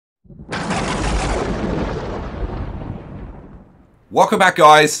Welcome back,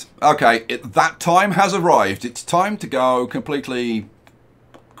 guys. Okay, that time has arrived. It's time to go completely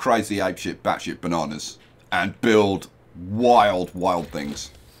crazy apeshit, batshit bananas and build wild, wild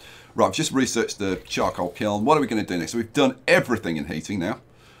things. Right, I've just researched the charcoal kiln. What are we going to do next? So we've done everything in heating now.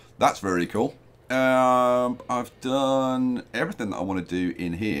 That's very cool. I've done everything that I want to do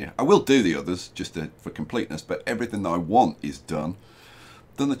in here. I will do the others just for completeness, but everything that I want is done.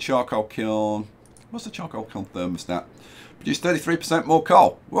 Done the charcoal kiln. What's the charcoal kiln thermostat? Produced 33% more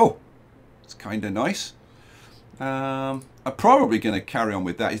coal. Whoa, it's kind of nice. I'm probably going to carry on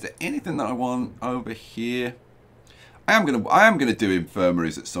with that. Is there anything that I want over here? I am gonna do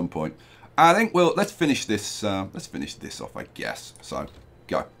infirmaries at some point. I think let's finish this. Let's finish this off, I guess. So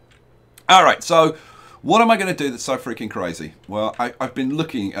go. All right. So what am I going to do that's so freaking crazy? Well, I've been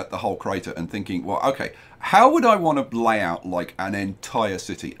looking at the whole crater and thinking, well, okay, how would I want to lay out like an entire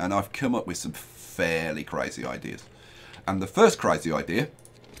city? And I've come up with some fairly crazy ideas. And the first crazy idea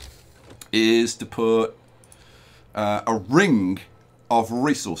is to put a ring of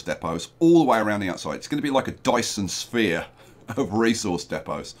resource depots all the way around the outside. It's going to be like a Dyson sphere of resource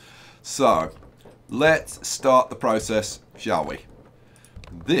depots. So let's start the process, shall we?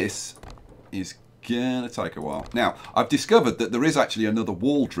 This is going to take a while. Now, I've discovered that there is actually another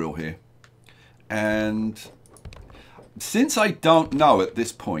wall drill here. And since I don't know at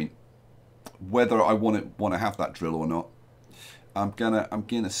this point whether I want to have that drill or not, I'm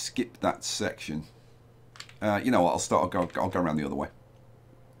gonna skip that section. You know what? I'll go around the other way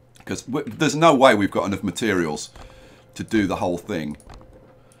because there's no way we've got enough materials to do the whole thing.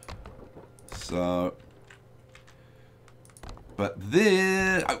 So, but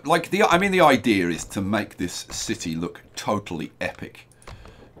the idea is to make this city look totally epic.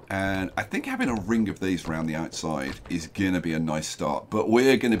 And I think having a ring of these around the outside is going to be a nice start. But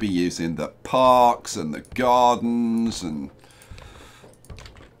we're going to be using the parks and the gardens and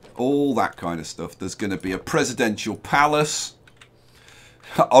all that kind of stuff. There's going to be a presidential palace.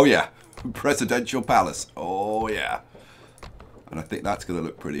 Oh, yeah. Presidential palace. Oh, yeah. And I think that's going to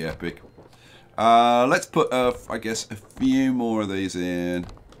look pretty epic. Let's put, I guess, a few more of these in.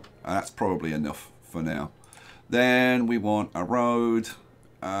 That's probably enough for now. Then we want a road.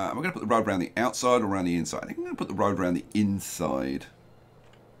 We're going to put the road around the outside or around the inside. I think I'm going to put the road around the inside.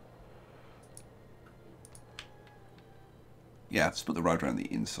 Yeah, let's put the road around the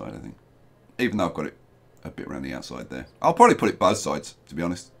inside, I think. Even though I've got it a bit around the outside there. I'll probably put it both sides, to be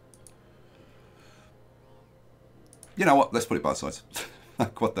honest. You know what? Let's put it both sides.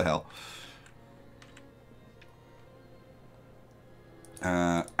 Like, what the hell?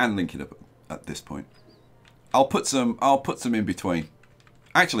 And link it up at this point. I'll put some in between.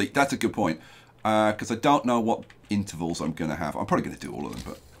 Actually, that's a good point, because I don't know what intervals I'm going to have. I'm probably going to do all of them,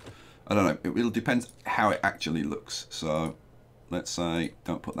 but I don't know. It'll depend how it actually looks. So let's say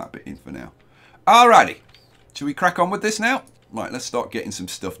don't put that bit in for now. Alrighty. Should we crack on with this now? Right, let's start getting some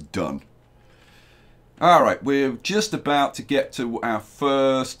stuff done. Alright, we're just about to get to our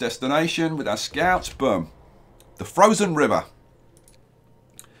first destination with our scouts. Boom. The Frozen River,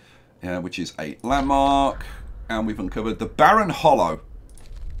 which is a landmark. And we've uncovered the Barren Hollow.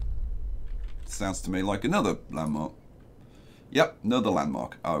 Sounds to me like another landmark. Yep, another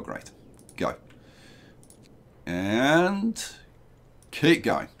landmark. Oh, great. Go. And keep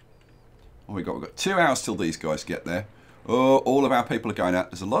going. What we got? We've got 2 hours till these guys get there. Oh, all of our people are going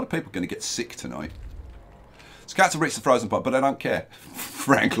out. There's a lot of people going to get sick tonight. Scouts have reached the frozen point, but I don't care,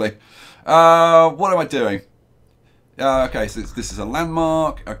 frankly. What am I doing? Okay, so this is a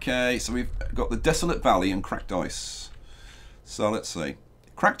landmark. Okay, so we've got the Desolate Valley and Cracked Ice. So let's see.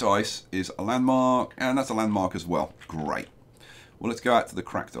 Cracked Ice is a landmark, and that's a landmark as well. Great. Well, let's go out to the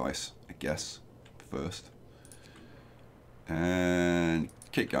Cracked Ice, I guess, first. And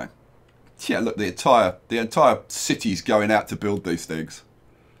keep going. Yeah, look, the entire city's going out to build these things.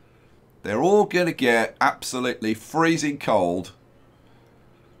 They're all going to get absolutely freezing cold.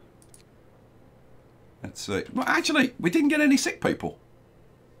 Let's see. Well, actually, we didn't get any sick people.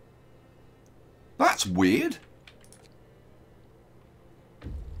 That's weird.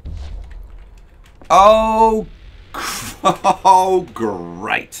 Oh, oh,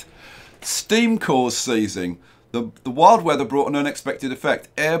 great. Steam cores seizing. The wild weather brought an unexpected effect.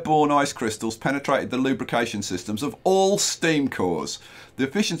 Airborne ice crystals penetrated the lubrication systems of all steam cores. The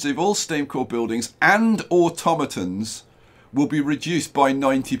efficiency of all steam core buildings and automatons will be reduced by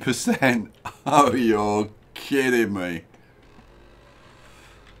 90%. Oh, you're kidding me.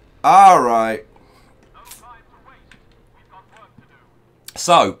 All right.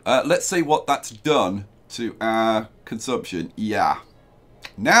 So, let's see what that's done to our consumption. Yeah.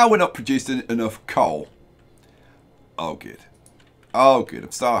 Now we're not producing enough coal. Oh, good. Oh, good.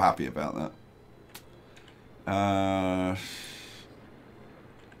 I'm so happy about that.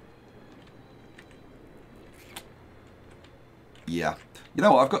 Yeah. You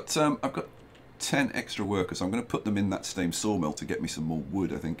know what? I've got 10 extra workers. I'm going to put them in that steam sawmill to get me some more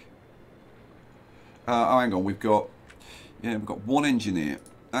wood, I think. Oh, hang on. We've got one engineer.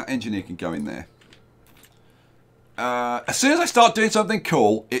 That engineer can go in there. As soon as I start doing something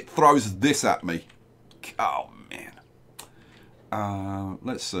cool, it throws this at me. Oh, man.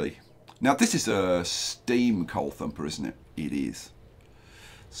 Let's see. Now, this is a steam coal thumper, isn't it? It is.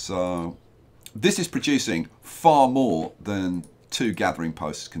 So, this is producing far more than 2 gathering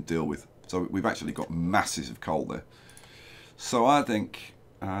posts can deal with. So, we've actually got masses of coal there. So, I think,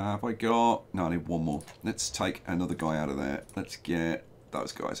 have I got... No, I need one more. Let's take another guy out of there. Let's get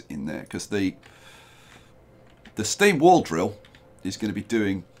those guys in there. Because the steam wall drill is going to be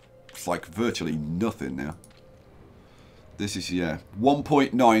doing, like, virtually nothing now. This is, yeah,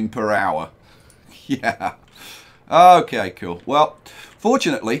 1.9 per hour. Yeah. Okay, cool. Well,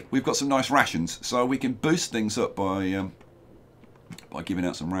 fortunately, we've got some nice rations, so we can boost things up by giving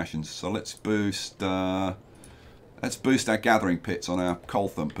out some rations. So let's boost our gathering pits on our coal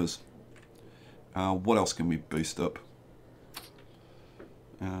thumpers. What else can we boost up?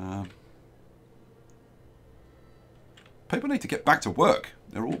 People need to get back to work.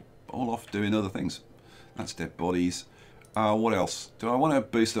 They're all off doing other things. That's dead bodies. What else? Do I want to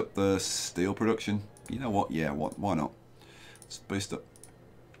boost up the steel production? You know what? Yeah, why not? Let's boost up.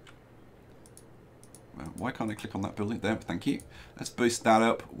 Why can't I click on that building? There, thank you. Let's boost that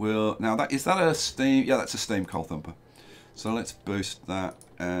up. Now, is that a steam? Yeah, that's a steam coal thumper. So let's boost that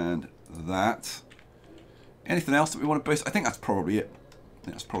and that. Anything else that we want to boost? I think that's probably it. I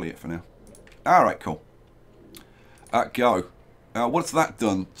think that's probably it for now. All right, cool. Go. What's that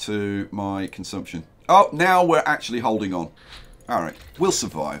done to my consumption? Oh, now we're actually holding on. All right, we'll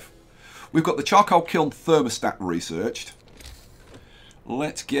survive. We've got the charcoal kiln thermostat researched.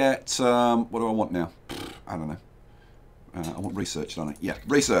 Let's get... what do I want now? I don't know. I want research, don't I? Yeah,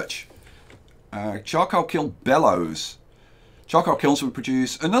 research. Charcoal kiln bellows. Charcoal kilns will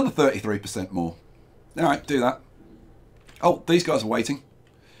produce another 33% more. All right, do that. Oh, these guys are waiting.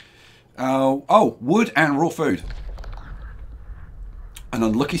 Oh, wood and raw food. An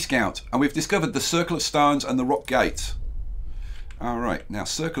unlucky scout. And we've discovered the Circle of Stones and the Rock Gate. Alright, now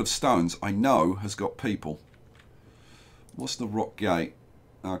Circle of Stones, I know, has got people. What's the Rock Gate?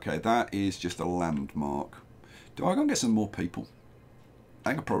 Okay, that is just a landmark. Do I go and get some more people? I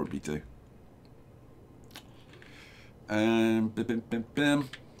think I probably do. Bim, bim, bim, bim.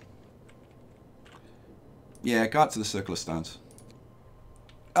 Yeah, go out to the Circle of Stones.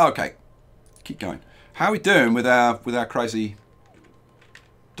 Okay, keep going. How are we doing with our crazy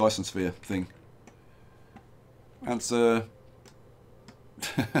Dyson sphere thing? That's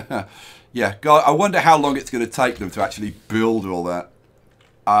yeah, God, I wonder how long it's going to take them to actually build all that.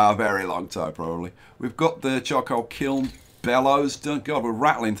 A very long time, probably. We've got the charcoal kiln bellows done. God, we're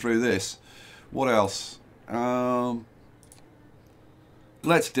rattling through this. What else?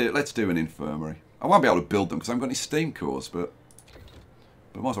 Let's do an infirmary. I won't be able to build them because I haven't got any steam cores, but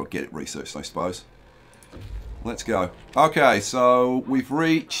I might as well get it researched, I suppose. Let's go. Okay, so we've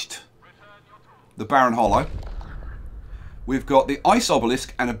reached the Barren Hollow. We've got the Ice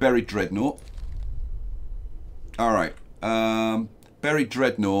Obelisk and a Buried Dreadnought. Alright. Buried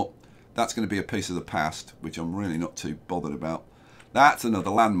Dreadnought. That's going to be a piece of the past, which I'm really not too bothered about. That's another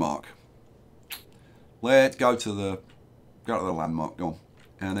landmark. Let's go to the landmark. Go on.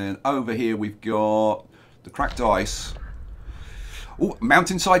 And then over here we've got the Cracked Ice. Oh,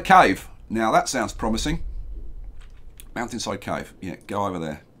 Mountainside Cave. Now that sounds promising. Mountainside Cave. Yeah, go over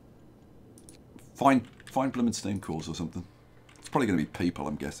there. Find blooming steam cores or something. It's probably going to be people,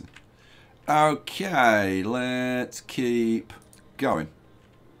 I'm guessing. Okay, let's keep going.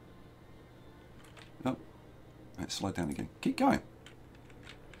 Oh, let's slow down again. Keep going.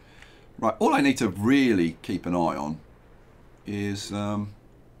 Right, all I need to really keep an eye on is the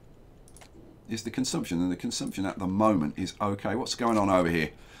consumption, and the consumption at the moment is okay. What's going on over here?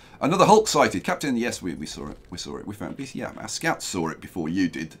 Another Hulk sighted. Captain, yes, we saw it. We saw it. We found it. Yeah, our scouts saw it before you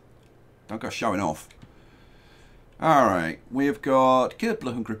did. Don't go showing off. Alright, we've got good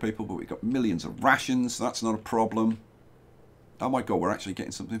hungry people, but we've got millions of rations. So that's not a problem. Oh my god, we're actually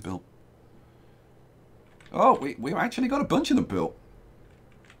getting something built. Oh, we've actually got a bunch of them built.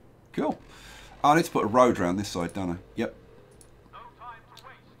 Cool. I need to put a road around this side, don't I? Yep.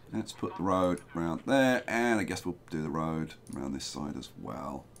 Let's put the road around there, and I guess we'll do the road around this side as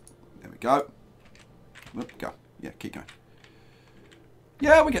well. There we go. Oop, go. Yeah, keep going.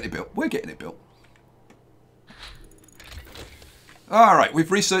 Yeah, we're getting it built. We're getting it built. All right,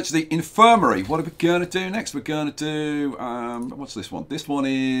 we've researched the infirmary. What are we going to do next? We're going to do, what's this one? This one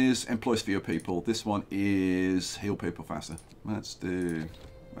is employs fewer people. This one is heal people faster. Let's do,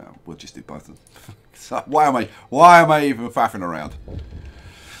 well, we'll just do both of them. So why am I even faffing around?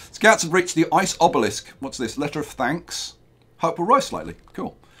 Scouts have reached the ice obelisk. What's this? Letter of thanks. Hope will rise slightly.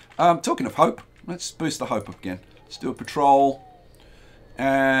 Cool. Talking of hope, let's boost the hope up again. Let's do a patrol.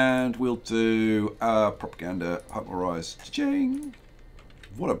 And we'll do propaganda. Hope will rise. Cha-ching.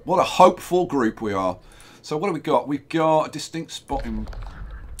 What a hopeful group we are. So what have we got? We've got a distinct spot in...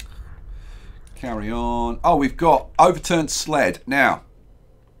 Carry on. Oh, we've got overturned sled. Now,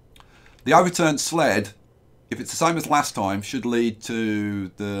 the overturned sled, if it's the same as last time, should lead to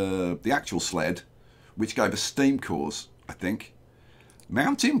the actual sled, which gave us steam cores, I think.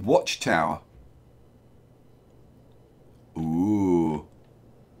 Mountain watchtower. Ooh.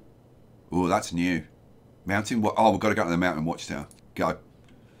 Ooh, that's new. Mountain... Oh, we've got to go to the mountain watchtower. Go.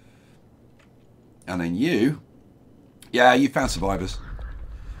 And then you... Yeah, you found survivors.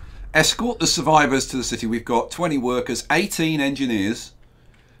 Escort the survivors to the city. We've got 20 workers, 18 engineers,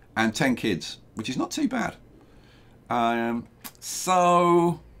 and 10 kids, which is not too bad.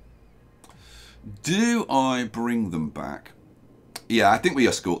 So... Do I bring them back? Yeah, I think we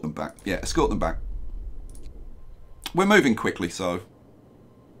escort them back. Yeah, escort them back. We're moving quickly, so...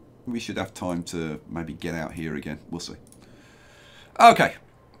 We should have time to maybe get out here again. We'll see. Okay.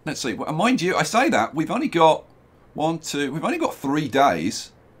 Let's see. Well, mind you, I say that. We've only got we've only got 3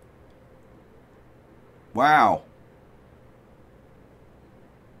 days. Wow.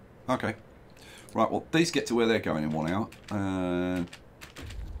 Okay. Right, well, these get to where they're going in 1 hour.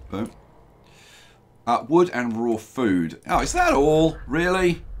 Boom. Wood and raw food. Oh, is that all?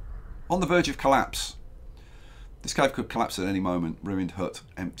 Really? On the verge of collapse. This cave could collapse at any moment. Ruined hut.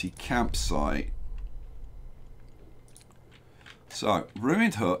 Empty campsite. So,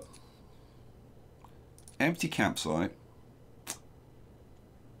 ruined hut. Empty campsite.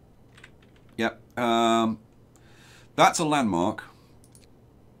 Yep. That's a landmark.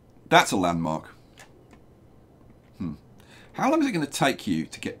 That's a landmark. How long is it going to take you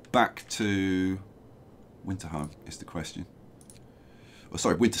to get back to Winterhome is the question. Oh,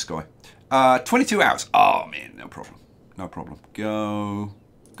 sorry, Winter Sky. 22 hours. Oh, man, no problem. No problem. Go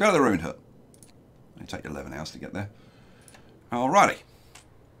to the ruined hut. It'll take 11 hours to get there. Alrighty.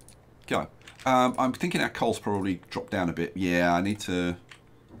 Go. I'm thinking our coal's probably dropped down a bit. Yeah, I need to,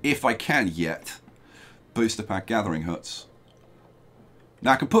 if I can yet, boost up our gathering huts.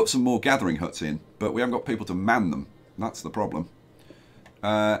 Now, I can put some more gathering huts in, but we haven't got people to man them. That's the problem.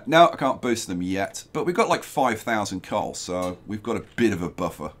 No, I can't boost them yet, but we've got like 5,000 coal, so we've got a bit of a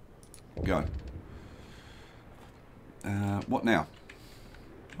buffer. Go. What now?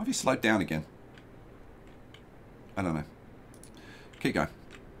 Have you slowed down again? I don't know. Keep going.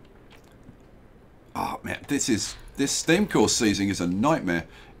 Oh man, this steam core seizing is a nightmare.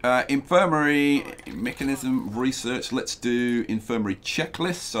 Infirmary mechanism research. Let's do infirmary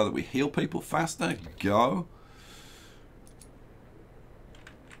checklist so that we heal people faster. Go.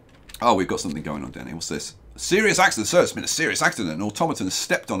 Oh, we've got something going on down here. What's this? Serious accident. Sir, it's been a serious accident. An automaton has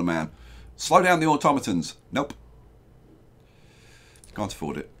stepped on a man. Slow down the automatons. Nope. Can't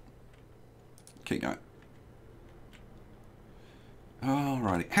afford it. Keep going.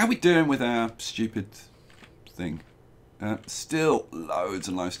 Alrighty. How are we doing with our stupid thing? Still loads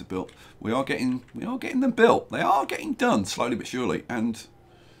and loads to build. We are getting them built. They are getting done slowly but surely. And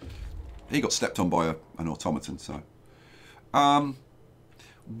he got stepped on by an automaton. So,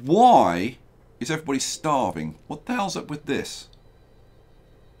 why is everybody starving? What the hell's up with this?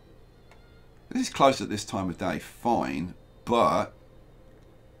 This is close at this time of day. Fine, but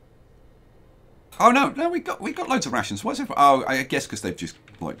oh no, we got loads of rations. What's it? Oh, I guess because they've just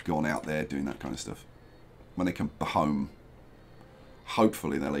like gone out there doing that kind of stuff. When they come home,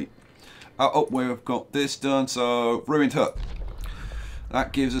 hopefully they'll eat. Oh, we've got this done. So ruined hut.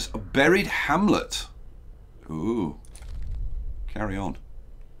 That gives us a buried hamlet. Ooh, carry on.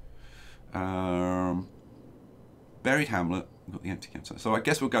 Buried hamlet. We've got the empty campsite. So I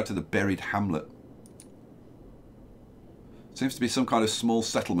guess we'll go to the buried hamlet. Seems to be some kind of small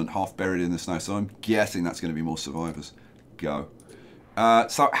settlement half buried in the snow. So I'm guessing that's going to be more survivors. Go.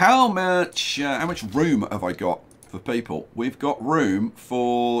 So how much room have I got for people? We've got room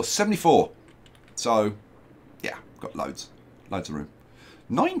for 74. So yeah, got loads of room.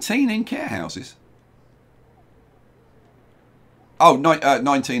 19 in care houses. Oh,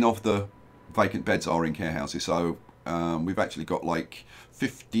 19 of the vacant beds are in care houses. So we've actually got like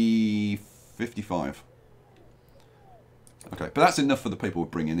 55. Okay, but that's enough for the people we're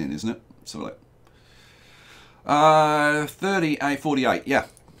bringing in, isn't it? So like, 38, 48. Yeah,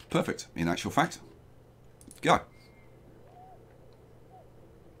 perfect. In actual fact, go.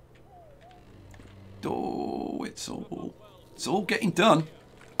 Oh, it's all getting done.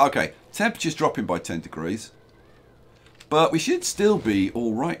 Okay, temperature's dropping by 10 degrees, but we should still be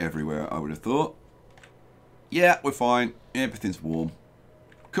all right everywhere. I would have thought. Yeah, we're fine. Everything's warm.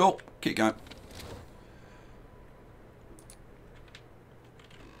 Cool. Keep going.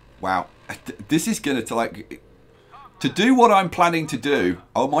 Wow, this is going to like to do what I'm planning to do.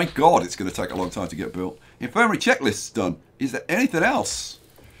 Oh my god, it's going to take a long time to get built. Infirmary checklist's done. Is there anything else?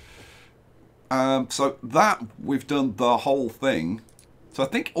 So that we've done the whole thing. So I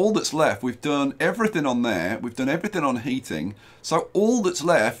think all that's left, we've done everything on there. We've done everything on heating. So all that's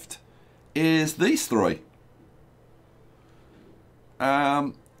left is these three.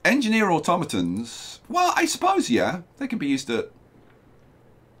 Engineer automatons. Well, I suppose, yeah, they can be used at.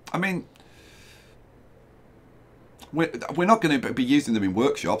 I mean, we're not going to be using them in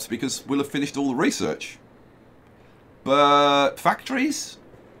workshops because we'll have finished all the research. But factories?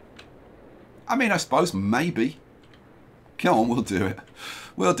 I mean, I suppose maybe. Come on, we'll do it.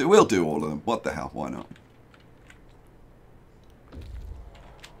 We'll do all of them. What the hell? Why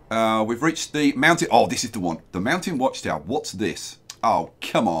not? We've reached the mountain. Oh, this is the one. The mountain watchtower. What's this? Oh,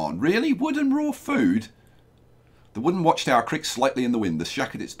 come on. Really? Wooden raw food? The wooden watchtower creaks slightly in the wind. The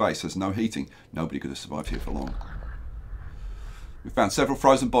shack at its base has no heating. Nobody could have survived here for long. We found several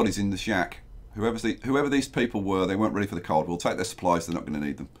frozen bodies in the shack. Whoever these people were, they weren't ready for the cold. We'll take their supplies. They're not going to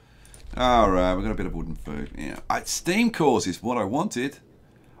need them. Alright, we've got a bit of wooden food. Yeah, steam cores is what I wanted.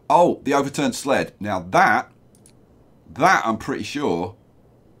 Oh, the overturned sled. Now that I'm pretty sure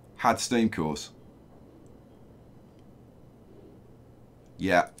had steam cores.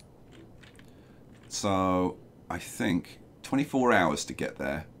 Yeah. So I think 24 hours to get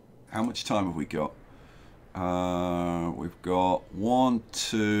there. How much time have we got? We've got 1,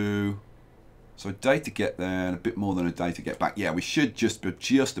 2. So a day to get there and a bit more than a day to get back. Yeah, we should just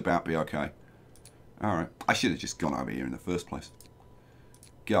about be okay. All right. I should have just gone over here in the first place.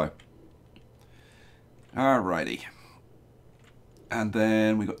 Go. Alrighty. And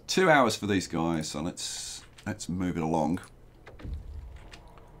then we've got 2 hours for these guys. So let's move it along.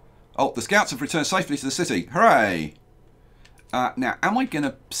 Oh, the scouts have returned safely to the city. Hooray! Now, am I going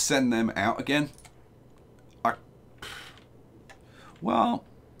to send them out again? Well,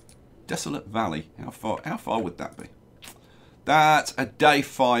 Desolate Valley. How far would that be? That's a day,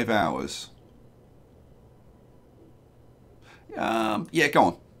 5 hours. Yeah, go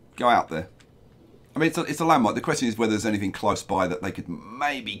on. Go out there. I mean, it's a landmark. The question is whether there's anything close by that they could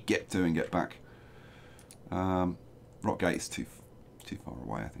maybe get to and get back. Rockgate is too far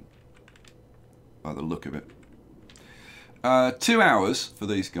away, I think. By the look of it. 2 hours for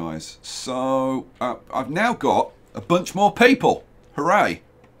these guys. So I've now got a bunch more people. Hooray!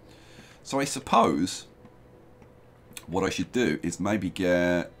 So I suppose what I should do is maybe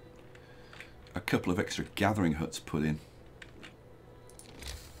get a couple of extra gathering huts put in.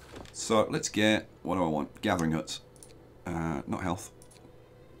 So let's get, what do I want? Gathering huts. Not health.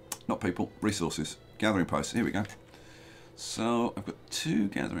 Not people. Resources. Gathering posts. Here we go. So I've got 2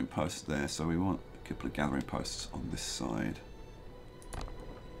 gathering posts there. So we want a couple of gathering posts on this side.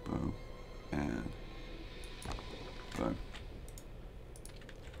 Boom. And boom.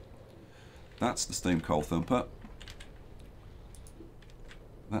 That's the steam coal thumper.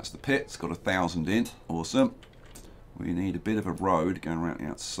 That's the pit. It's got 1,000 in. Awesome. We need a bit of a road going around the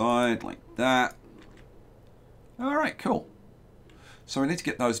outside like that. All right, cool. So we need to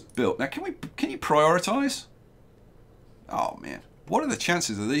get those built. Now, can you prioritize? Oh man, what are the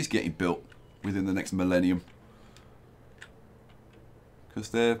chances of these getting built within the next millennium? Because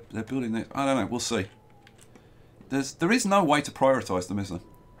they're building this. I don't know. We'll see. There is no way to prioritize them, is there?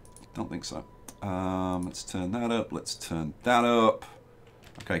 Don't think so. Let's turn that up. Let's turn that up.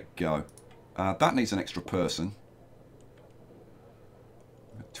 Okay, go. That needs an extra person.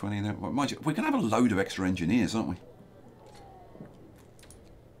 20 there. Well, mind you, we're going to have a load of extra engineers, aren't we?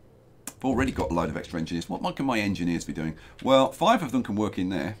 I've already got a load of extra engineers. What can my engineers be doing? Well, 5 of them can work in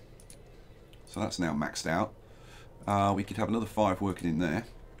there. So that's now maxed out. We could have another 5 working in there.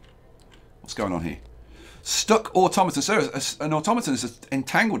 What's going on here? Stuck automaton. So an automaton has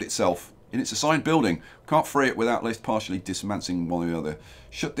entangled itself in its assigned building. Can't free it without at least partially dismantling one or the other.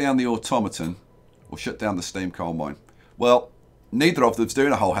 Shut down the automaton or shut down the steam coal mine. Well, neither of them's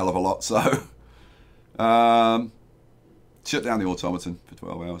doing a whole hell of a lot, so shut down the automaton for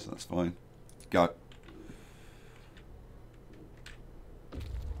 12 hours. That's fine. Go.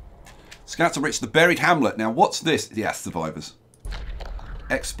 Scouts have reached the buried hamlet. Now, what's this? Yeah, survivors.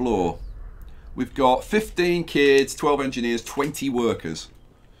 Explore. We've got 15 kids, 12 engineers, 20 workers.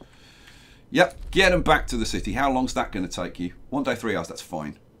 Yep, get them back to the city. How long's that going to take you? 1 day, 3 hours. That's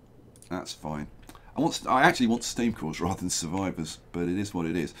fine. That's fine. I actually want steam cores rather than survivors, but it is what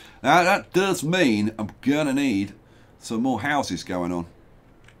it is. Now that does mean I'm gonna need some more houses going on.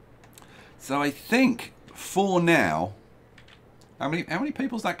 So I think for now, how many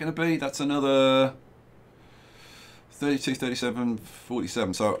people is that going to be? That's another 32, 37,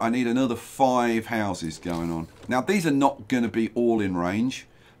 47. So I need another 5 houses going on. Now these are not going to be all in range,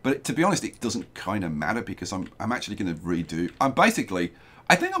 but to be honest, it doesn't kind of matter because I'm actually going to redo.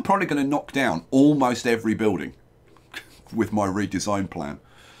 I think I'm probably going to knock down almost every building with my redesign plan.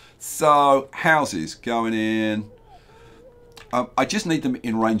 So houses going in. I just need them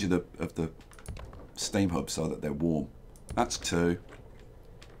in range of the steam hub so that they're warm. That's 2.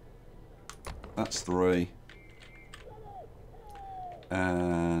 That's 3.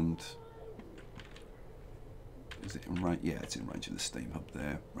 And is it in range? Yeah, it's in range of the steam hub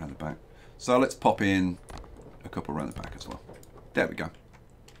there, around the back. So let's pop in a couple around the back as well. There we go.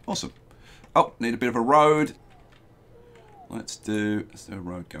 Awesome. Oh, need a bit of a road. Let's do a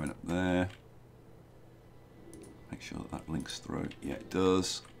road going up there. Make sure that links through. Yeah, it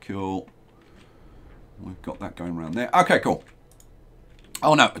does. Cool. We've got that going around there. Okay, cool.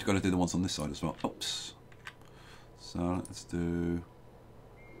 Oh no, I've got to do the ones on this side as well. Oops. So let's do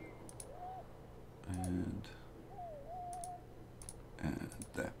and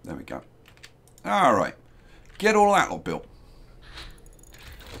there. There we go. All right. Get all that lot built.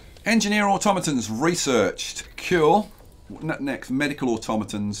 Engineer automatons researched. Cool. Next, medical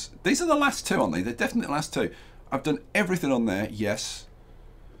automatons. These are the last 2, aren't they? They're definitely the last 2. I've done everything on there. Yes.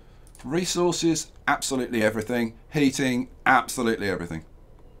 Resources, absolutely everything. Heating, absolutely everything.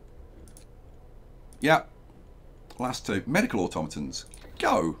 Yeah. Last 2. Medical automatons.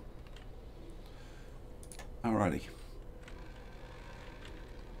 Go. Alrighty.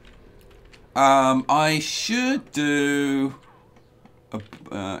 I should do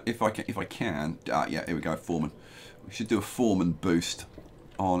if I can. Yeah, here we go. Foreman. We should do a foreman boost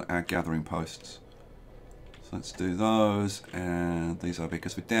on our gathering posts. So let's do those and these are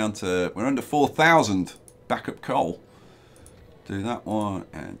because we're under 4,000 backup coal. Do that one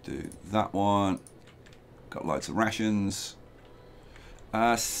and do that one. Got loads of rations.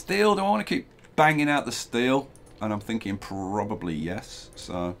 Steel. Do I want to keep banging out the steel? And I'm thinking probably yes.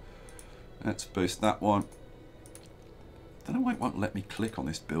 So let's boost that one. I don't know why it won't let me click on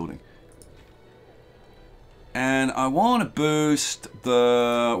this building. And I want to boost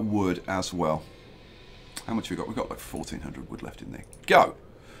the wood as well. How much have we got? We've got like 1,400 wood left in there. Go!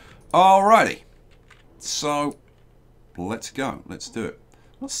 Alrighty. So, let's go. Let's do it.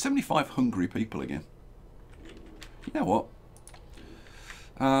 Well, 75 hungry people again. You know what?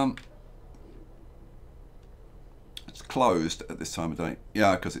 It's closed at this time of day.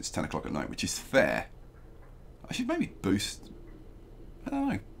 Yeah, because it's 10 o'clock at night, which is fair. I should maybe boost. I don't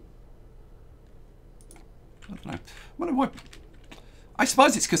know. I don't know. I wonder why. I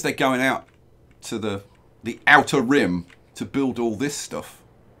suppose it's because they're going out to the outer rim to build all this stuff,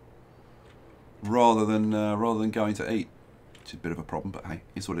 rather than going to eat. It's a bit of a problem, but hey,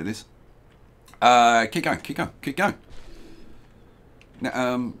 it's what it is. Keep going, keep going, keep going.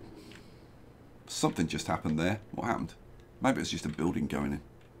 Now, something just happened there. What happened? Maybe it's just a building going in.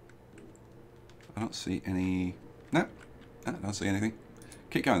 I don't see any. No, I don't see anything.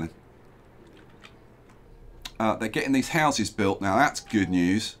 Keep going then. They're getting these houses built now. That's good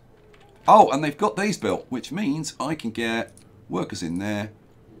news. Oh, and they've got these built, which means I can get workers in there,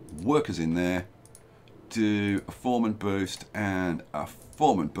 do a foreman boost and a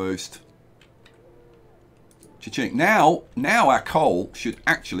foreman boost. Cha-ching. Now our coal should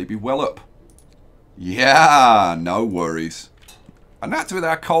actually be well up. Yeah, no worries. And that's with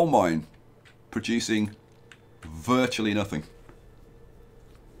our coal mine producing virtually nothing.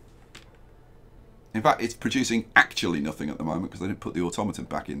 In fact, it's producing actually nothing at the moment because they didn't put the automaton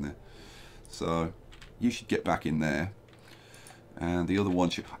back in there. So you should get back in there. And the other one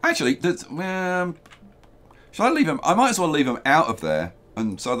should... Actually, should I leave them? I might as well leave them out of there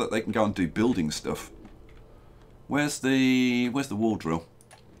and so that they can go and do building stuff. Where's the wall drill?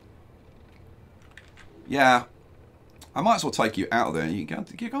 Yeah. I might as well take you out of there. You can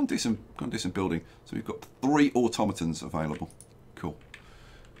go and do some building. So we've got 3 automatons available. Cool.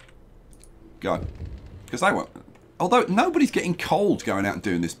 Go. Because they won't. Although nobody's getting cold going out and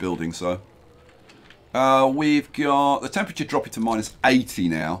doing this building, so we've got the temperature dropping to -80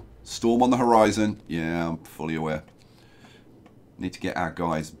 now. Storm on the horizon. Yeah, I'm fully aware. Need to get our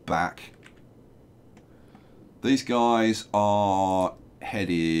guys back. These guys are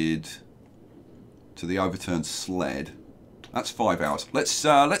headed to the overturned sled. That's 5 hours. Let's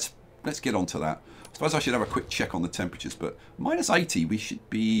get on to that. I suppose I should have a quick check on the temperatures, but minus 80, we should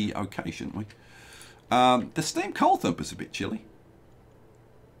be okay, shouldn't we? The steam coal thumper's a bit chilly.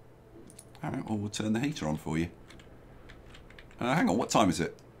 All right, well, we'll turn the heater on for you. Hang on, what time is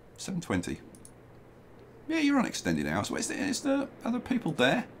it? 7:20. Yeah, you're on extended hours. Is there other people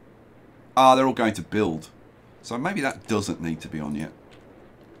there? Ah, they're all going to build. So maybe that doesn't need to be on yet.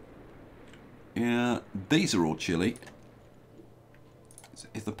 Yeah, these are all chilly.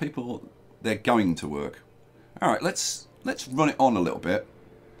 If the people, they're going to work. All right, let's run it on a little bit.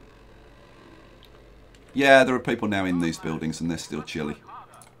 Yeah, there are people now in these buildings and they're still chilly.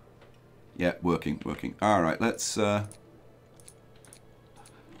 Yeah, working. All right, let's turn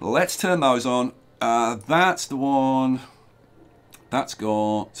those on. That's the one. That's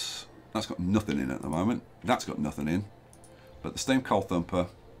got nothing in at the moment. That's got nothing in. But the steam coal thumper,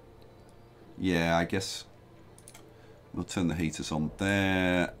 yeah, I guess we'll turn the heaters on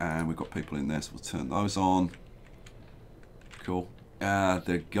there, and we've got people in there, so we'll turn those on. Cool.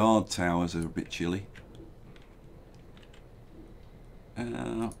 The guard towers are a bit chilly.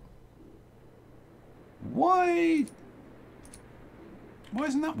 Why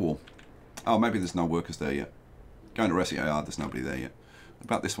isn't that warm? Oh, maybe there's no workers there yet. Going to rest. Yeah, there's nobody there yet. What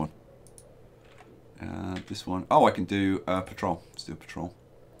about this one? This one. Oh, I can do patrol. Let's do a patrol.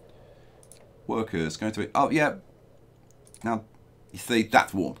 Workers going to it. Oh, yeah. Now, you see,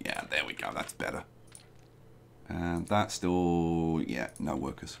 that's warm. Yeah, there we go. That's better. And that's still, yeah, no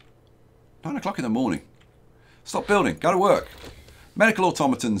workers. 9 o'clock in the morning. Stop building. Go to work. Medical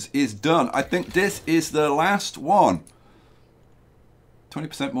automatons is done. I think this is the last one.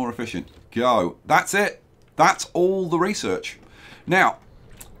 20% more efficient. Go. That's it. That's all the research. Now,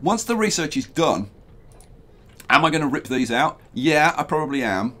 once the research is done, am I going to rip these out? Yeah, I probably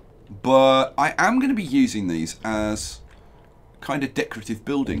am. But I am going to be using these as kind of decorative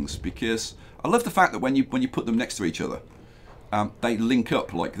buildings, because I love the fact that when you put them next to each other, they link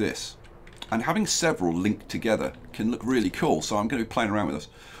up like this. And having several linked together can look really cool, so I'm going to be playing around with this.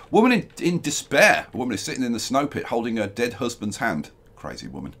 Woman in despair. A woman is sitting in the snow pit holding her dead husband's hand. Crazy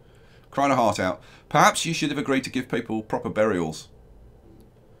woman. Crying her heart out. Perhaps you should have agreed to give people proper burials.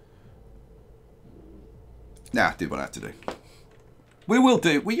 Nah, did what I had to do. We will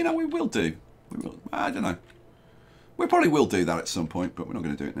do. Well, you know, we will do. We will. I don't know. We probably will do that at some point, but we're not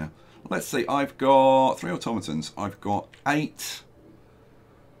going to do it now. Let's see. I've got 3 automatons. I've got 8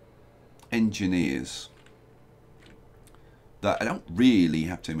 engineers that I don't really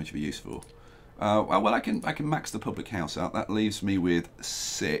have too much of a use for. Well, I can max the public house out. That leaves me with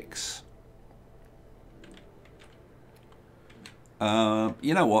 6.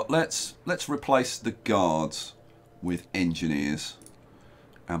 You know what? Let's replace the guards with engineers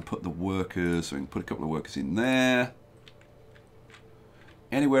and put the workers. So we can put a couple of workers in there.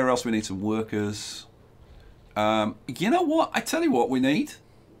 Anywhere else we need some workers? You know what? I tell you what we need.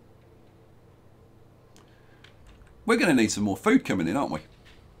 We're going to need some more food coming in, aren't we?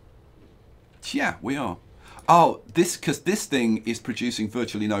 Yeah, we are. Oh, because this thing is producing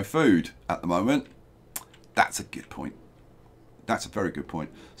virtually no food at the moment. That's a good point. That's a very good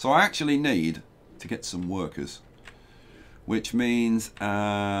point. So I actually need to get some workers, which means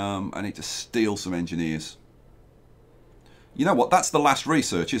I need to steal some engineers. You know what? That's the last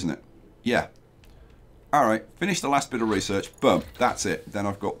research, isn't it? Yeah. All right. Finish the last bit of research. Boom. That's it. Then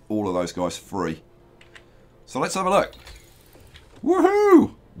I've got all of those guys free. So let's have a look.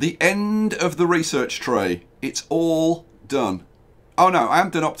 Woohoo! The end of the research tray. It's all done. Oh no, I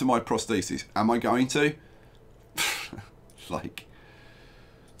haven't done up to my prosthesis. Am I going to? Like,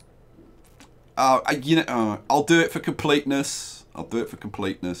 you know, I'll do it for completeness. I'll do it for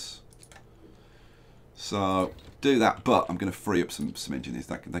completeness. So do that, but I'm going to free up some engineers.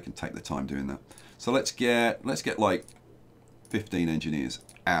 They can take the time doing that. So let's get like 15 engineers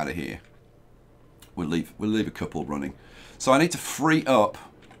out of here. We'll leave a couple running. So I need to free up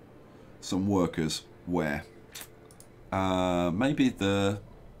some workers. Where? Maybe the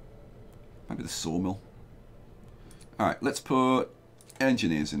sawmill. All right, let's put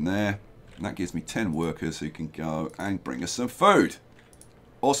engineers in there. And that gives me 10 workers who can go and bring us some food.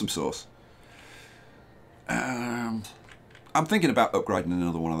 Awesome sauce. I'm thinking about upgrading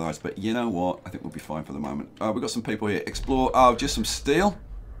another one of those, but you know what? I think we'll be fine for the moment. We've got some people here. Explore. Oh, just some steel.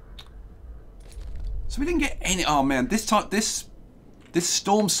 So we didn't get any. Oh man, this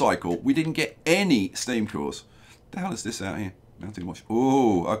storm cycle, we didn't get any steam cores. The hell is this out here? Mounting watch.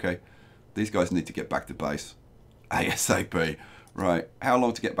 Oh, okay. These guys need to get back to base. ASAP. Right. How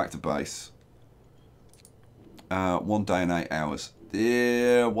long to get back to base? 1 day and 8 hours.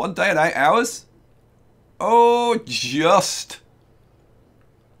 Yeah, 1 day and 8 hours? Oh, just.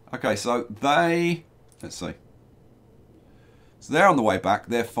 Okay, so they... Let's see. So they're on the way back.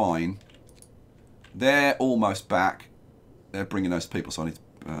 They're fine. They're almost back. They're bringing those people. So I need to,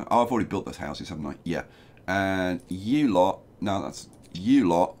 oh, I've already built those houses, haven't I? Yeah. And you lot... No, that's you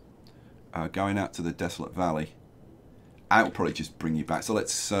lot going out to the Desolate Valley. I will probably just bring you back. So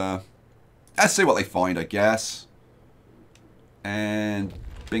let's see what they find, I guess. And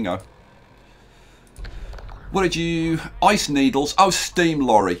bingo. What did you... Ice needles. Oh, steam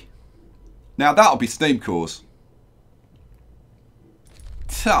lorry. Now that'll be steam cores.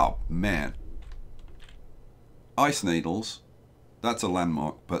 Oh, man. Ice needles. That's a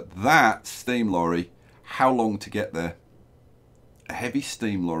landmark. But that steam lorry, how long to get there? A heavy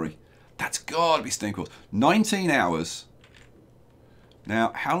steam lorry. That's got to be steam cores. 19 hours.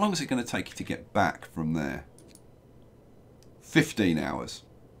 Now, how long is it going to take you to get back from there? 15 hours.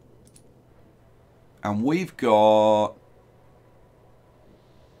 And we've got...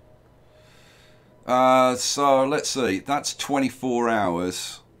 so, let's see. That's 24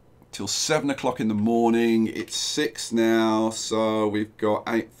 hours. Till 7 o'clock in the morning. It's 6 now. So, we've got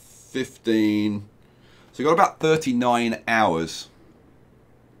 8:15. So, we've got about 39 hours.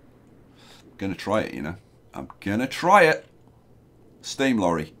 I'm going to try it, you know. I'm going to try it. Steam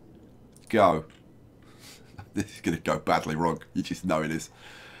lorry. Go. This is going to go badly wrong. You just know it is.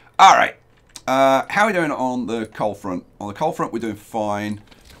 Alright. How are we doing on the cold front? On the cold front, we're doing fine.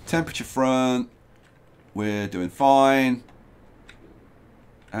 Temperature front, we're doing fine.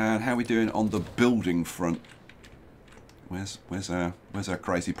 And how are we doing on the building front? Where's our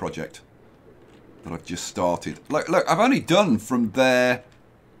crazy project that I've just started? Look, I've only done from there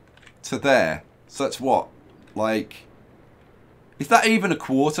to there. So that's what? Like, is that even a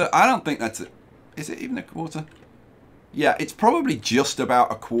quarter? I don't think that's it. Is it even a quarter? Yeah, it's probably just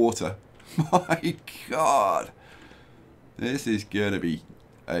about a quarter. My God. This is going to be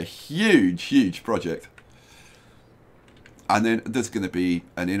a huge, huge project. And then there's going to be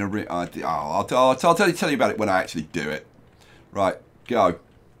an inner... I'll tell you about it when I actually do it. Right, go.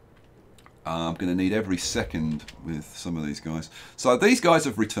 I'm going to need every second with some of these guys. So these guys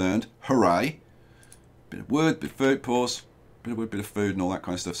have returned. Hooray. Bit of wood, bit of food, pause. Bit of wood, bit of food and all that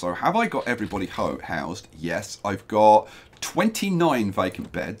kind of stuff. So have I got everybody housed? Yes, I've got 29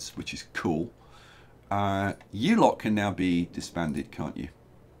 vacant beds, which is cool. You lot can now be disbanded, can't you?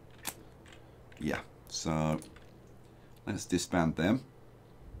 Yeah, so let's disband them.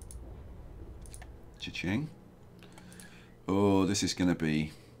 Cha-ching. Oh, this is going to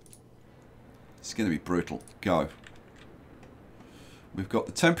be... It's going to be brutal. Go. We've got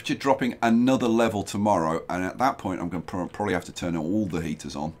the temperature dropping another level tomorrow, and at that point I'm going to probably have to turn all the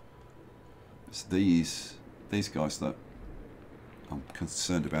heaters on. It's these guys that I'm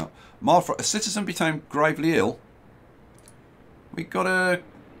concerned about. A citizen became gravely ill. We got a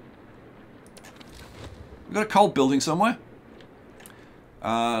cold building somewhere.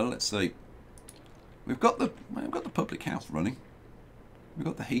 Let's see. We've got the public house running. We've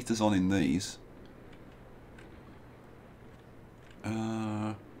got the heaters on in these.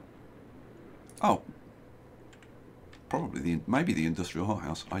 Oh, probably maybe the industrial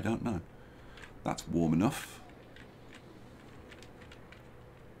hothouse. I don't know. That's warm enough.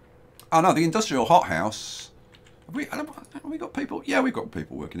 Oh no, the industrial hothouse. Have we got people? Yeah, we've got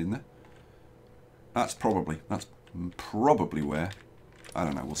people working in there. That's probably where. I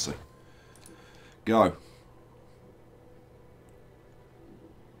don't know. We'll see. Go.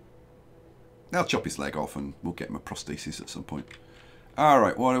 They'll chop his leg off and we'll get him a prosthesis at some point.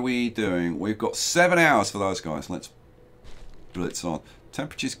 Alright, what are we doing? We've got 7 hours for those guys. Let's blitz on.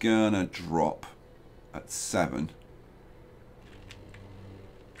 Temperature's gonna drop at 7.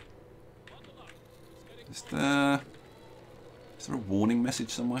 Is there a warning message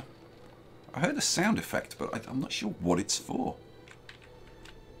somewhere? I heard a sound effect, but I'm not sure what it's for.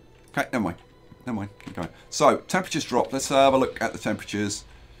 Okay, never mind. Never mind. Keep going. So, temperatures dropped. Let's have a look at the temperatures.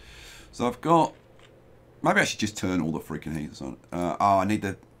 So I've got... Maybe I should just turn all the freaking heaters on. Oh, I need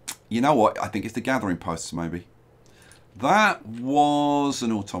the... You know what? I think it's the gathering posts, maybe. That was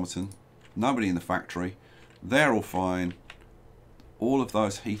an automaton. Nobody in the factory. They're all fine. All of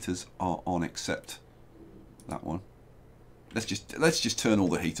those heaters are on except that one. Let's just turn all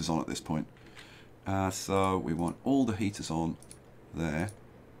the heaters on at this point. So we want all the heaters on there.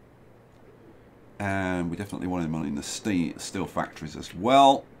 And we definitely want them on in the steel factories as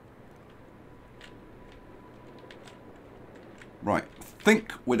well. Right, I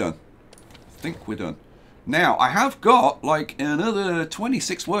think we're done. Now, I have got like another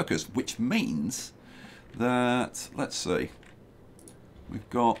 26 workers, which means that, let's see, we've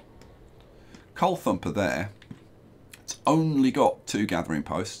got coal thumper there. It's only got 2 gathering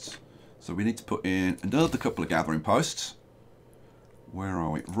posts. So we need to put in another couple of gathering posts. Where are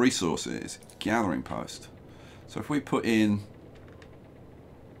we? Resources, gathering post. So if we put in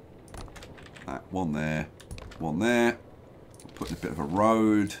that one there, put in a bit of a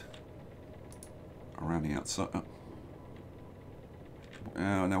road around the outside.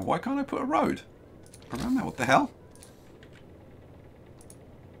 Oh, now why can't I put a road around there? What the hell?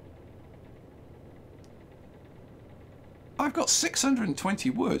 I've got 620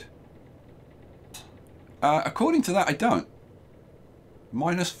 wood. According to that, I don't.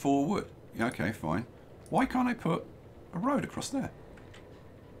 -4 wood. Yeah, okay, fine. Why can't I put a road across there?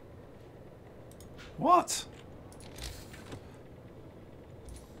 What?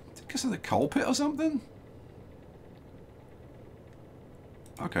 Is it because of the coal pit or something?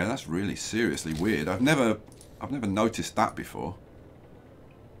 Okay, that's really seriously weird. I've never noticed that before.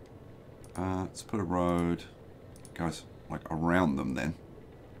 Let's put a road. Goes like around them then.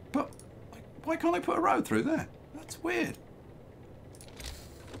 But like, why can't I put a road through there? That's weird.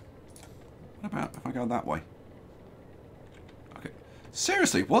 What about if I go that way? Okay.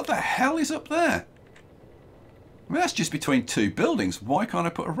 Seriously, what the hell is up there? I mean, that's just between 2 buildings. Why can't I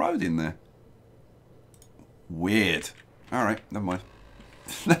put a road in there? Weird. Alright, never mind.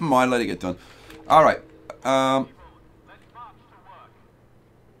 Never mind, let it get done. Alright. 5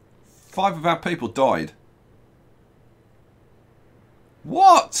 of our people died.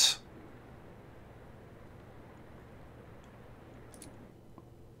 What?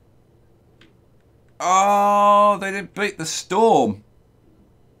 Oh, they didn't beat the storm.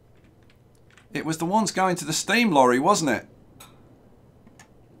 It was the ones going to the steam lorry, wasn't it?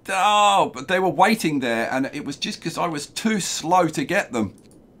 Oh, but they were waiting there, and it was just because I was too slow to get them.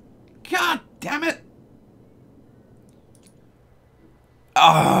 God damn it.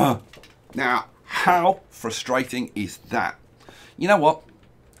 Ah. Now, how frustrating is that? You know what?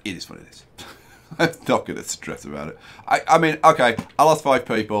 It is what it is. I'm not going to stress about it. I mean, okay, I lost 5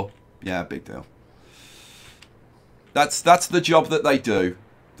 people. Yeah, big deal. That's the job that they do.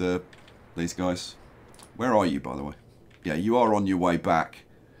 These guys. Where are you, by the way? Yeah, you are on your way back.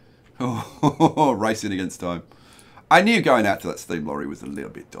 Oh, racing against time. I knew going out to that steam lorry was a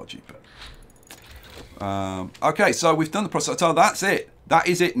little bit dodgy, but okay, so we've done the process. So that's it. That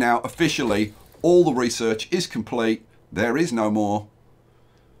is it now. Officially, all the research is complete. There is no more.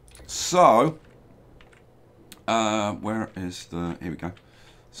 So, where is the... Here we go.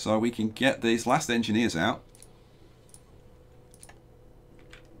 So we can get these last engineers out.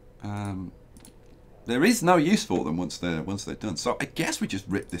 There is no use for them once they're done. So I guess we just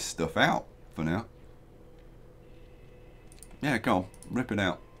rip this stuff out for now. Yeah, go on, rip it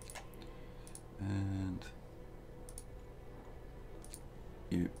out. And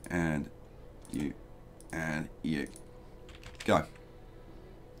you and you and you. Go.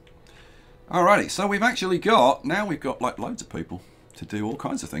 Alrighty, so we've actually got, now we've got like loads of people to do all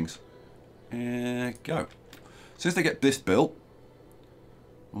kinds of things. And go. Since they get this built,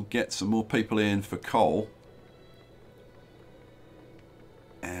 we'll get some more people in for coal.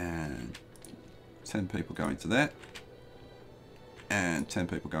 And 10 people going to there. And 10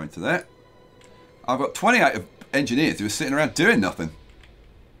 people going to there. I've got 28 of engineers who are sitting around doing nothing.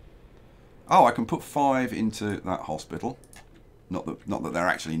 Oh, I can put 5 into that hospital. Not that they're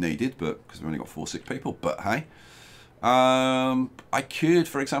actually needed, but because we've only got 4 sick people. But hey, I could,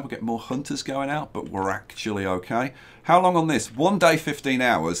 for example, get more hunters going out, but we're actually okay. How long on this? 1 day, 15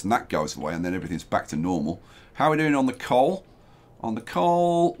 hours, and that goes away, and then everything's back to normal. How are we doing on the coal? On the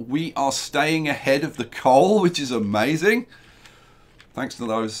coal, we are staying ahead of the coal, which is amazing. Thanks to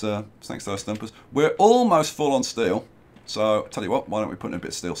those stumpers. We're almost full on steel. So, tell you what, why don't we put in a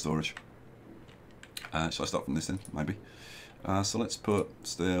bit of steel storage? Shall I start from this then? Maybe. So let's put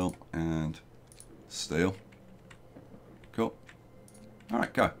steel and steel. Cool.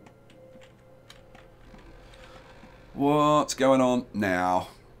 Alright, go. What's going on now?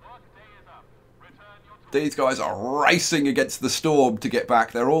 These guys are racing against the storm to get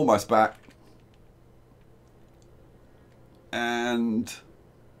back. They're almost back. And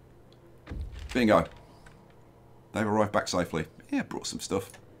bingo. They've arrived back safely. Yeah, brought some stuff.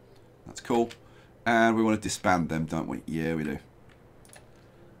 That's cool. And we want to disband them, don't we? Yeah, we do.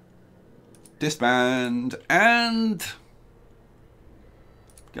 Disband and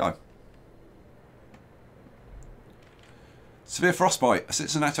go. Severe frostbite. A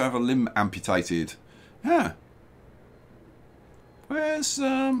citizen had to have a limb amputated. Yeah. Where's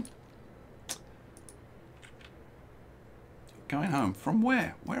going home? From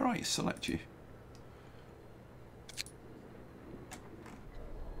where? Where are you? Select you.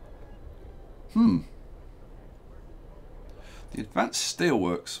 The Advanced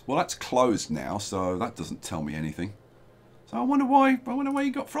Steelworks. Well, that's closed now, so that doesn't tell me anything. So I wonder why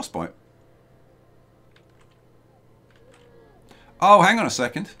you got frostbite. Oh, hang on a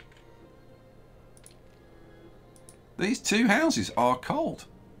second. These two houses are cold.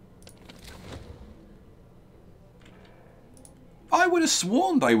 I would have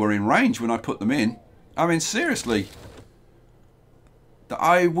sworn they were in range when I put them in. I mean, seriously.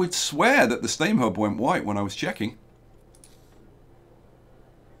 I would swear that the steam hub went white when I was checking.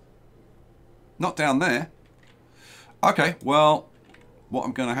 Not down there. Okay, well, what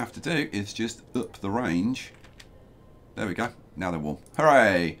I'm going to have to do is just up the range. There we go. Now they're warm.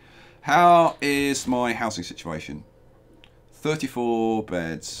 Hooray! How is my housing situation? 34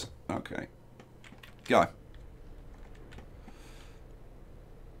 beds. Okay. Go.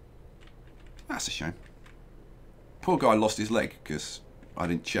 That's a shame. Poor guy lost his leg because I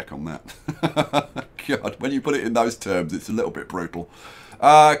didn't check on that. God, when you put it in those terms, it's a little bit brutal.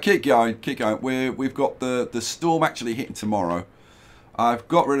 Keep going, keep going. We've got the storm actually hitting tomorrow. I've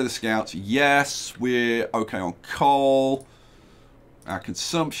got rid of the scouts. Yes, we're okay on coal. Our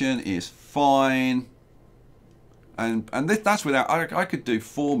consumption is fine. And that's without... I could do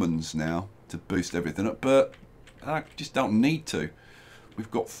foremans now to boost everything up, but I just don't need to. We've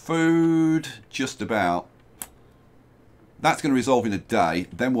got food just about. That's going to resolve in a day.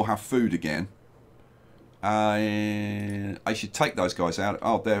 Then we'll have food again. I should take those guys out.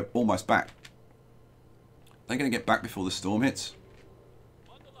 Oh, they're almost back. They're going to get back before the storm hits.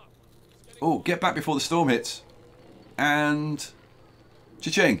 Oh, get back before the storm hits. And...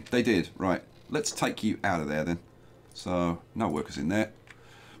 cha-ching! They did. Right. Let's take you out of there then. So, no workers in there.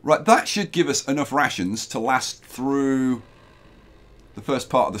 Right, that should give us enough rations to last through the first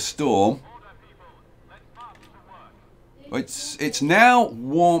part of the storm. It's now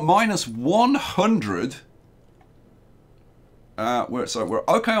minus 100. We're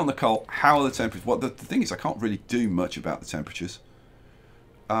okay on the coal. How are the temperatures? Well, the thing is, I can't really do much about the temperatures.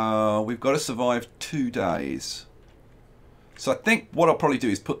 We've got to survive 2 days. So I think what I'll probably do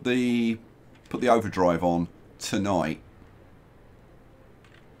is put the overdrive on tonight.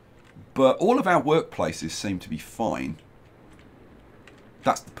 But all of our workplaces seem to be fine.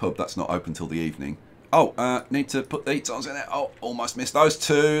 That's the pub. That's not open till the evening. Oh, need to put the heat-ons in there. Oh, almost missed those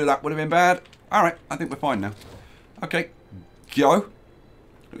two. That would have been bad. All right, I think we're fine now. Okay, go.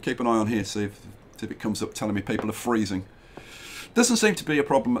 Keep an eye on here, see if it comes up telling me people are freezing. Doesn't seem to be a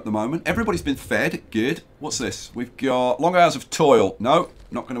problem at the moment. Everybody's been fed. Good. What's this? We've got long hours of toil. No,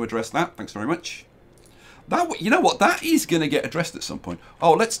 not going to address that. Thanks very much. That, you know what? That is going to get addressed at some point.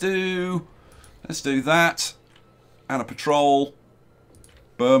 Oh, let's do that. And a patrol.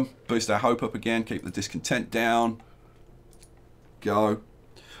 Boom. Boost our hope up again. Keep the discontent down. Go.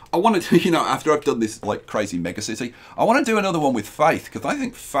 I want to, you know, after I've done this like crazy mega city, I want to do another one with faith because I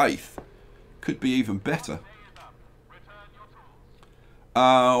think faith could be even better.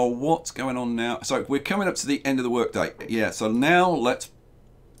 What's going on now? So we're coming up to the end of the workday. Yeah, so now let's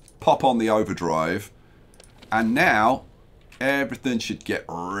pop on the overdrive. And now everything should get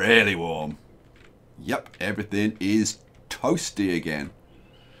really warm. Yep, everything is toasty again.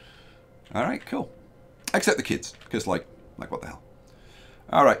 All right, cool. Except the kids, because like what the hell?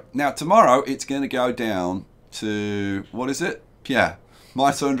 All right, now tomorrow it's going to go down to, what is it? Yeah,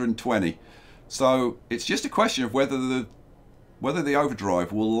 minus 120. So it's just a question of whether the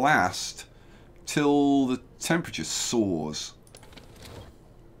overdrive will last till the temperature soars.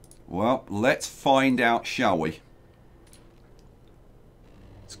 Well, let's find out, shall we?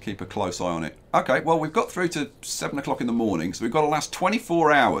 Let's keep a close eye on it. Okay, well, we've got through to 7 o'clock in the morning, so we've got to last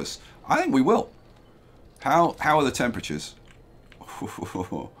 24 hours. I think we will. How are the temperatures?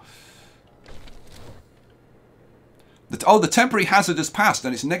 The temporary hazard has passed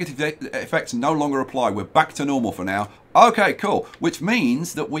and its negative effects no longer apply. We're back to normal for now. Okay, cool. Which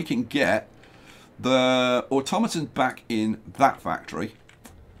means that we can get the automaton back in that factory.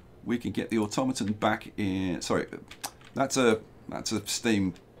 We can get the automaton back in... Sorry, that's a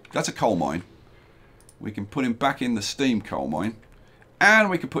coal mine. We can put him back in the steam coal mine.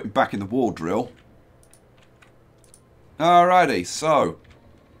 And we can put him back in the wall drill. Alrighty, so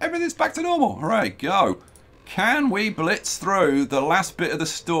everything's back to normal. Hooray, go. Can we blitz through the last bit of the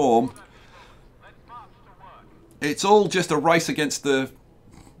storm? It's all just a race against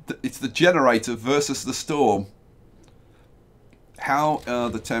it's the generator versus the storm. How are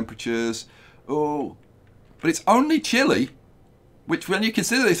the temperatures? Oh, but it's only chilly, which when you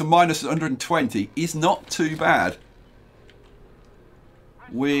consider this a minus 120 is not too bad.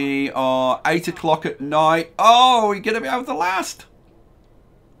 We are 8 o'clock at night. Oh, we're going to be able to last.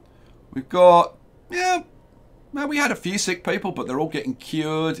 We've got, yeah, well, we had a few sick people, but they're all getting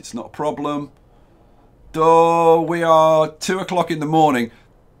cured. It's not a problem. Oh, we are 2 o'clock in the morning.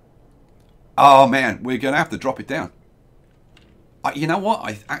 Oh, man, we're going to have to drop it down. You know what?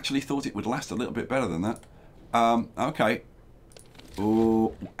 I actually thought it would last a little bit better than that. Okay.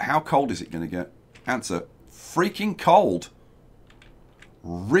 Oh, how cold is it going to get? Answer, freaking cold.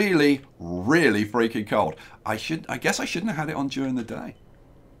 Really, really freaking cold. I guess I shouldn't have had it on during the day.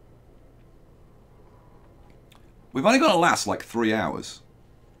 We've only got to last like 3 hours.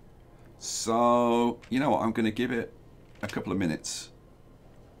 So, you know what? I'm going to give it a couple of minutes.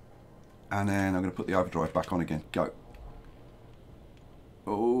 And then I'm going to put the overdrive back on again. Go.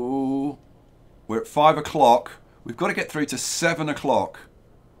 Oh, we're at 5 o'clock. We've got to get through to 7 o'clock.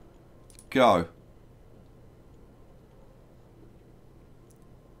 Go.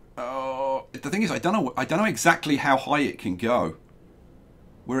 Oh, the thing is, I don't know exactly how high it can go.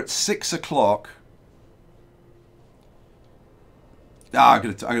 We're at 6 o'clock. I'm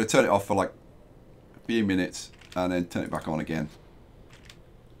gonna turn it off for like a few minutes and then turn it back on again.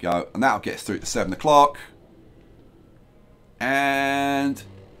 Go, and that'll get us through to 7 o'clock. And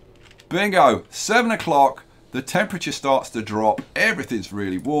bingo, 7 o'clock. The temperature starts to drop. Everything's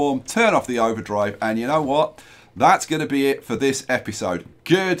really warm. Turn off the overdrive, and you know what? That's going to be it for this episode.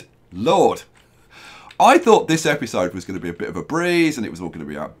 Good Lord. I thought this episode was going to be a bit of a breeze, and it was all going to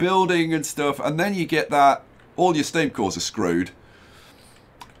be about building and stuff, and then you get that all your Steam cores are screwed.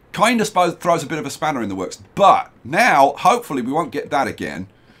 Kind of throws a bit of a spanner in the works, but now hopefully we won't get that again.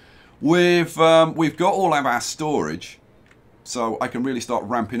 We've got all of our storage, so I can really start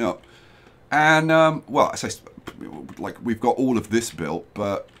ramping up. And well, I say like we've got all of this built,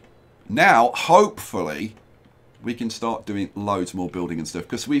 but now hopefully we can start doing loads more building and stuff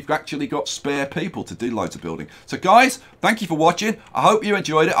because we've actually got spare people to do loads of building. So guys, thank you for watching. I hope you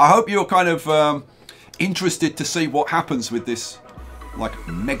enjoyed it. I hope you're kind of interested to see what happens with this like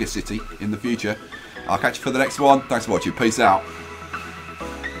mega city in the future. I'll catch you for the next one. Thanks for watching. Peace out.